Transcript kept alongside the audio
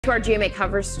To our GMA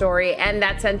cover story and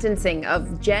that sentencing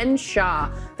of Jen Shah,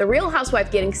 the Real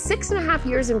Housewife, getting 6.5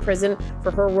 years in prison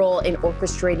for her role in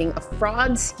orchestrating a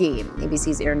fraud scheme.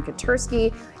 ABC's Aaron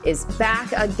Katersky is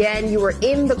back again. You were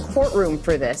in the courtroom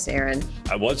for this, Aaron.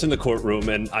 I was in the courtroom,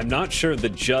 and I'm not sure the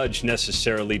judge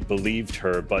necessarily believed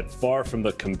her, but far from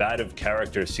the combative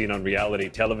character seen on reality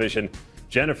television,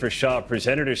 Jennifer Shah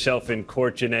presented herself in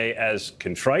court, Janae, as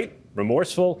contrite,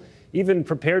 remorseful, even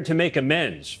prepared to make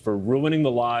amends for ruining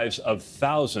the lives of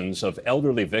thousands of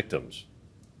elderly victims.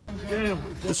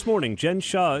 This morning, Jen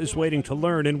Shah is waiting to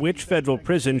learn in which federal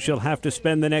prison she'll have to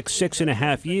spend the next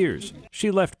 6.5 years.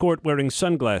 She left court wearing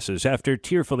sunglasses after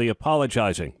tearfully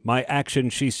apologizing. My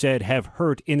actions, she said, have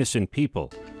hurt innocent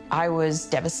people. I was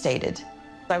devastated.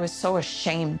 I was so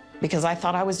ashamed because I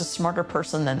thought I was a smarter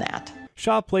person than that.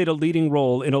 Shah played a leading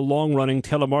role in a long-running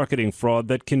telemarketing fraud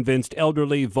that convinced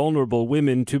elderly, vulnerable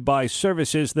women to buy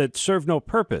services that serve no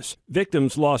purpose.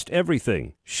 Victims lost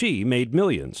everything. She made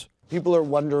millions. People are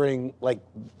wondering,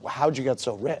 how'd you get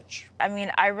so rich? I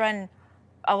mean, I run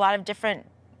a lot of different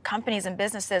companies and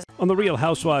businesses. On The Real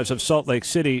Housewives of Salt Lake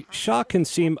City, Shah can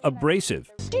seem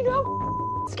abrasive. Do you know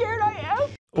how scared I am?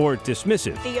 Or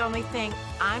dismissive. The only thing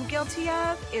I'm guilty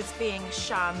of is being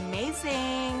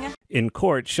Shah-mazing. In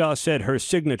court, Shah said her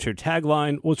signature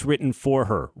tagline was written for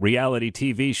her. Reality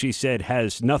TV, she said,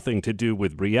 has nothing to do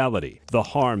with reality. The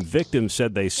harm victims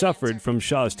said they suffered from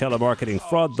Shah's telemarketing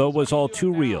fraud, though, was all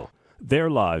too real. Their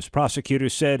lives,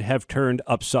 prosecutors said, have turned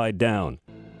upside down.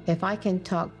 If I can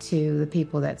talk to the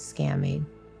people that scam me,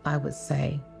 I would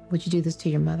say, would you do this to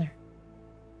your mother?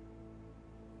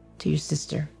 To your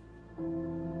sister?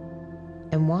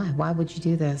 And why? Why would you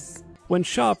do this? When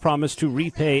Shah promised to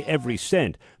repay every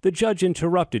cent, the judge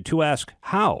interrupted to ask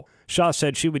how. Shah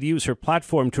said she would use her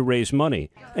platform to raise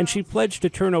money, and she pledged to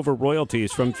turn over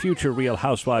royalties from future Real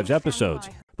Housewives episodes.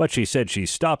 But she said she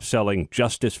stopped selling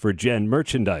Justice for Jen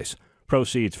merchandise.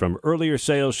 Proceeds from earlier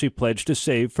sales she pledged to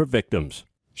save for victims.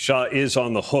 Shah is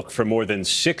on the hook for more than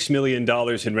 $6 million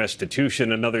in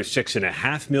restitution, another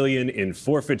 $6.5 million in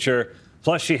forfeiture.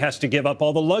 Plus, she has to give up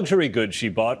all the luxury goods she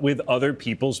bought with other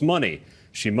people's money.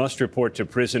 She must report to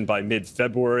prison by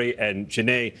mid-February. And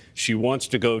Janae, she wants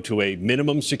to go to a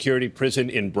minimum security prison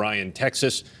in Bryan,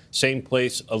 Texas, same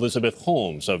place Elizabeth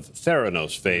Holmes of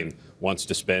Theranos fame wants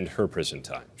to spend her prison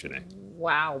time. Janae.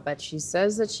 Wow, but she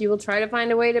says that she will try to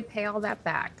find a way to pay all that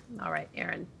back. All right,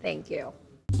 Aaron, thank you.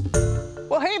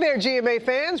 Well, hey there, GMA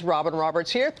fans. Robin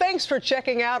Roberts here. Thanks for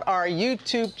checking out our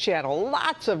YouTube channel.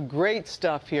 Lots of great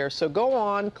stuff here. So go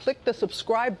on, click the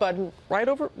subscribe button right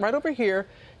over here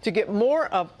to get more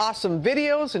of awesome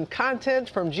videos and content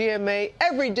from GMA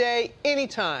every day,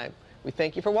 anytime. We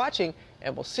thank you for watching,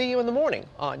 and we'll see you in the morning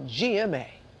on GMA.